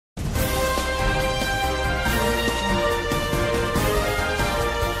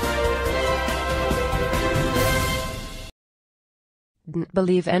wouldn't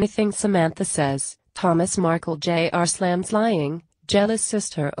believe anything Samantha says. Thomas Markle Jr. slams lying, jealous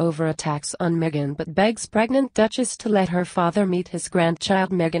sister over attacks on Meghan but begs pregnant Duchess to let her father meet his grandchild.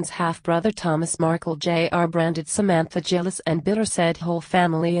 Meghan's half-brother Thomas Markle Jr. branded Samantha jealous and bitter, said whole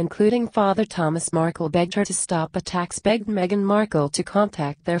family including father Thomas Markle begged her to stop attacks, begged Meghan Markle to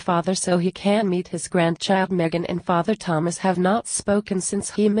contact their father so he can meet his grandchild. Meghan and father Thomas have not spoken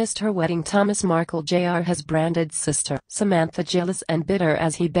since he missed her wedding. Thomas Markle Jr. has branded sister Samantha jealous and bitter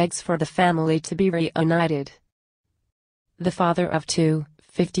as he begs for the family to be reunited. The father of two,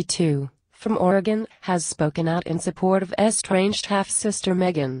 52, from Oregon, has spoken out in support of estranged half-sister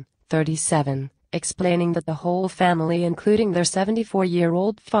Meghan, 37, explaining that the whole family including their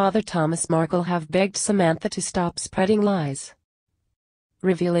 74-year-old father Thomas Markle have begged Samantha to stop spreading lies.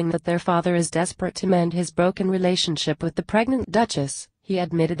 Revealing that their father is desperate to mend his broken relationship with the pregnant Duchess, he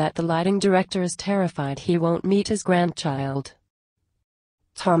admitted that the lighting director is terrified he won't meet his grandchild.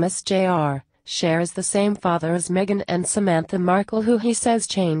 Thomas Jr. shares the same father as Meghan and Samantha Markle, who he says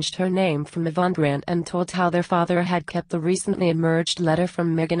changed her name from Meghan, and told how their father had kept the recently emerged letter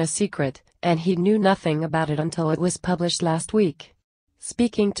from Meghan a secret, and he knew nothing about it until it was published last week.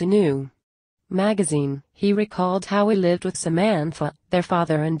 Speaking to New magazine, he recalled how he lived with Samantha, their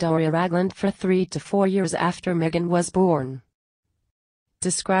father and Doria Ragland for 3 to 4 years after Meghan was born.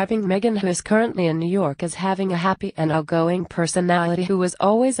 Describing Meghan, who is currently in New York, as having a happy and outgoing personality who was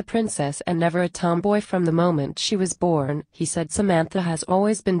always a princess and never a tomboy from the moment she was born, he said Samantha has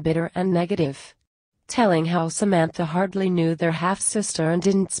always been bitter and negative. Telling how Samantha hardly knew their half-sister and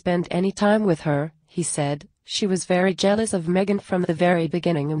didn't spend any time with her, he said, she was very jealous of Meghan from the very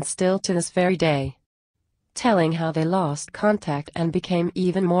beginning and still to this very day. Telling how they lost contact and became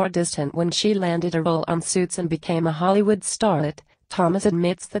even more distant when she landed a role on Suits and became a Hollywood starlet, Thomas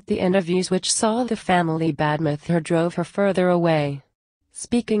admits that the interviews which saw the family badmouth her drove her further away.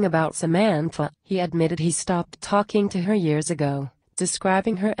 Speaking about Samantha, he admitted he stopped talking to her years ago,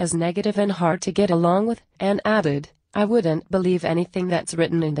 describing her as negative and hard to get along with, and added, "I wouldn't believe anything that's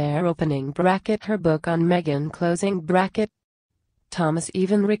written in their opening bracket her book on Meghan closing bracket." Thomas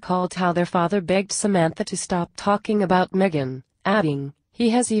even recalled how their father begged Samantha to stop talking about Meghan, adding,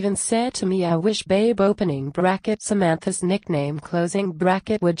 "He has even said to me I wish babe opening bracket Samantha's nickname closing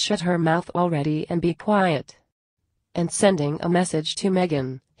bracket would shut her mouth already and be quiet." And sending a message to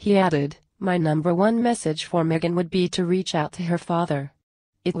Meghan, he added, "My #1 message for Meghan would be to reach out to her father.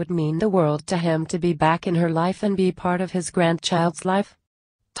 It would mean the world to him to be back in her life and be part of his grandchild's life."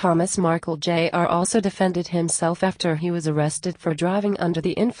 Thomas Markle Jr. also defended himself after he was arrested for driving under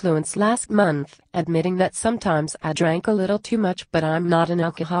the influence last month, admitting that sometimes I drank a little too much but I'm not an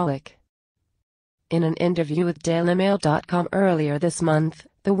alcoholic. In an interview with DailyMail.com earlier this month,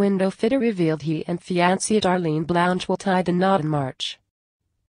 the window fitter revealed he and fiancée Darlene Blanche will tie the knot in March.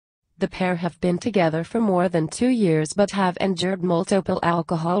 The pair have been together for more than 2 years but have endured multiple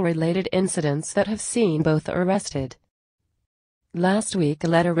alcohol-related incidents that have seen both arrested. Last week, a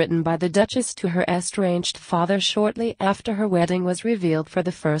letter written by the Duchess to her estranged father shortly after her wedding was revealed for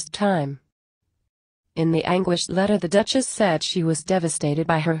the first time. In the anguished letter, the Duchess said she was devastated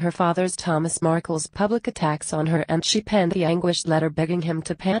by her father's Thomas Markle's public attacks on her, and she penned the anguished letter begging him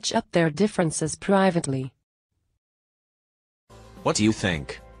to patch up their differences privately. What do you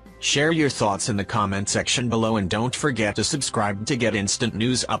think? Share your thoughts in the comment section below and don't forget to subscribe to get instant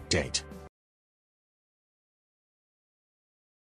news update.